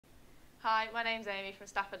Hi, my name's Amy from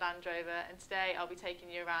Stafford Land Rover, and today I'll be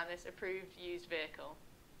taking you around this approved used vehicle.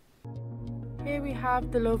 Here we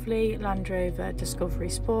have the lovely Land Rover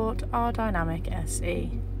Discovery Sport R-Dynamic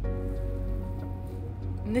SE.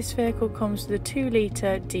 And this vehicle comes with a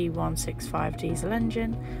 2-litre D165 diesel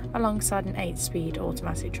engine alongside an 8-speed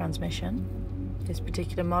automatic transmission. This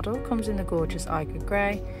particular model comes in the gorgeous Ivory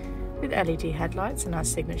Grey with LED headlights and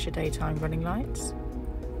has signature daytime running lights.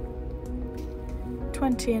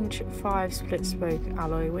 20-inch 5-split-spoke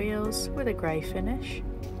alloy wheels with a grey finish,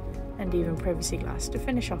 and even privacy glass to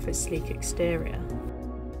finish off its sleek exterior.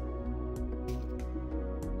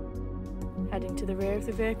 Heading to the rear of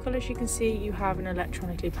the vehicle, as you can see, you have an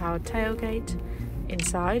electronically powered tailgate.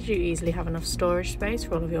 Inside, you easily have enough storage space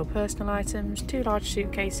for all of your personal items, 2 large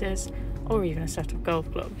suitcases, or even a set of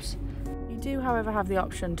golf clubs. You do, however, have the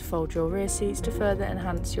option to fold your rear seats to further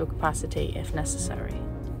enhance your capacity if necessary.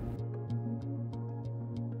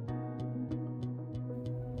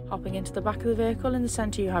 Hopping into the back of the vehicle, in the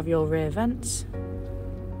centre you have your rear vents,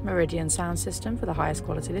 Meridian sound system for the highest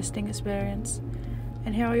quality listening experience,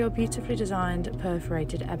 and here are your beautifully designed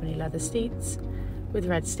perforated ebony leather seats with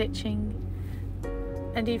red stitching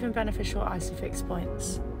and even beneficial ISOFIX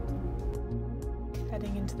points.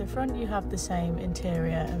 Heading into the front, you have the same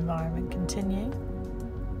interior environment continue,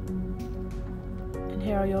 and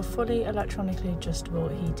here are your fully electronically adjustable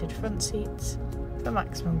heated front seats for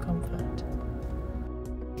maximum comfort.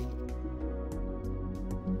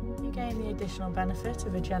 Gain the additional benefit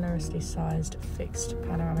of a generously sized fixed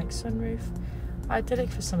panoramic sunroof, idyllic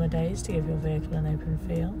for summer days to give your vehicle an open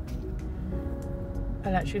feel,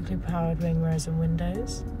 electrically powered wing mirrors and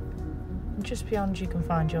windows, and just beyond you can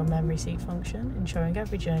find your memory seat function, ensuring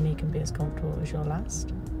every journey can be as comfortable as your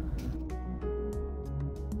last.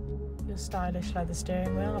 Your stylish leather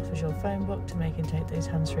steering wheel offers your phone book to make and take those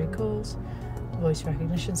hands-free calls, voice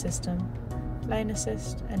recognition system, lane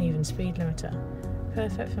assist, and even speed limiter.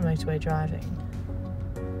 Perfect for motorway driving.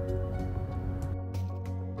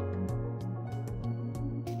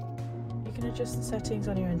 You can adjust the settings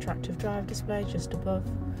on your interactive drive display just above,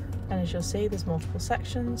 and as you'll see, there's multiple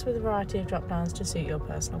sections with a variety of drop downs to suit your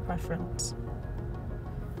personal preference.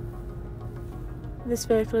 This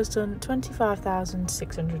vehicle has done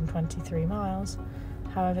 25,623 miles,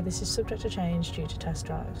 however this is subject to change due to test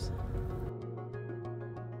drives.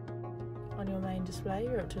 On your main display,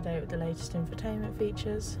 you're up to date with the latest infotainment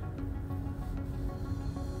features,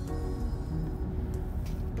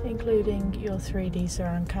 including your 3D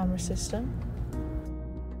surround camera system,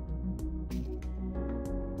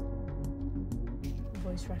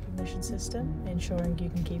 voice recognition system, ensuring you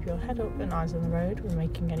can keep your head up and eyes on the road when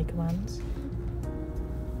making any commands,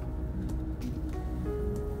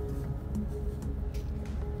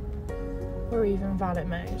 or even valet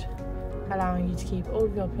mode, allowing you to keep all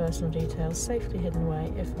of your personal details safely hidden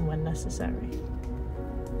away if and when necessary.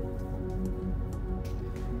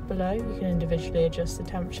 Below, you can individually adjust the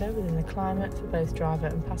temperature within the climate for both driver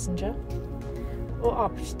and passenger, or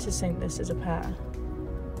opt to sync this as a pair.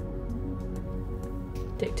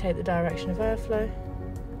 Dictate the direction of airflow,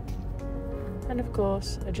 and of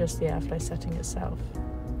course, adjust the airflow setting itself.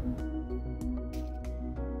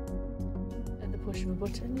 Push of a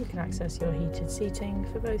button, you can access your heated seating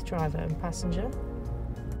for both driver and passenger.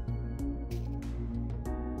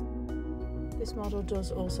 This model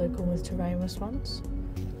does also come with terrain response,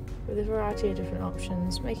 with a variety of different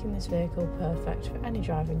options, making this vehicle perfect for any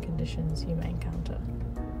driving conditions you may encounter.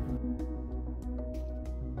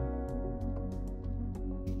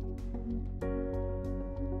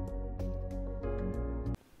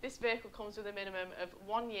 This vehicle comes with a minimum of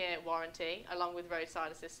 1 year warranty along with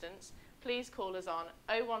roadside assistance. Please call us on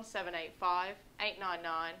 01785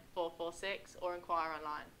 899 446 or inquire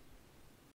online.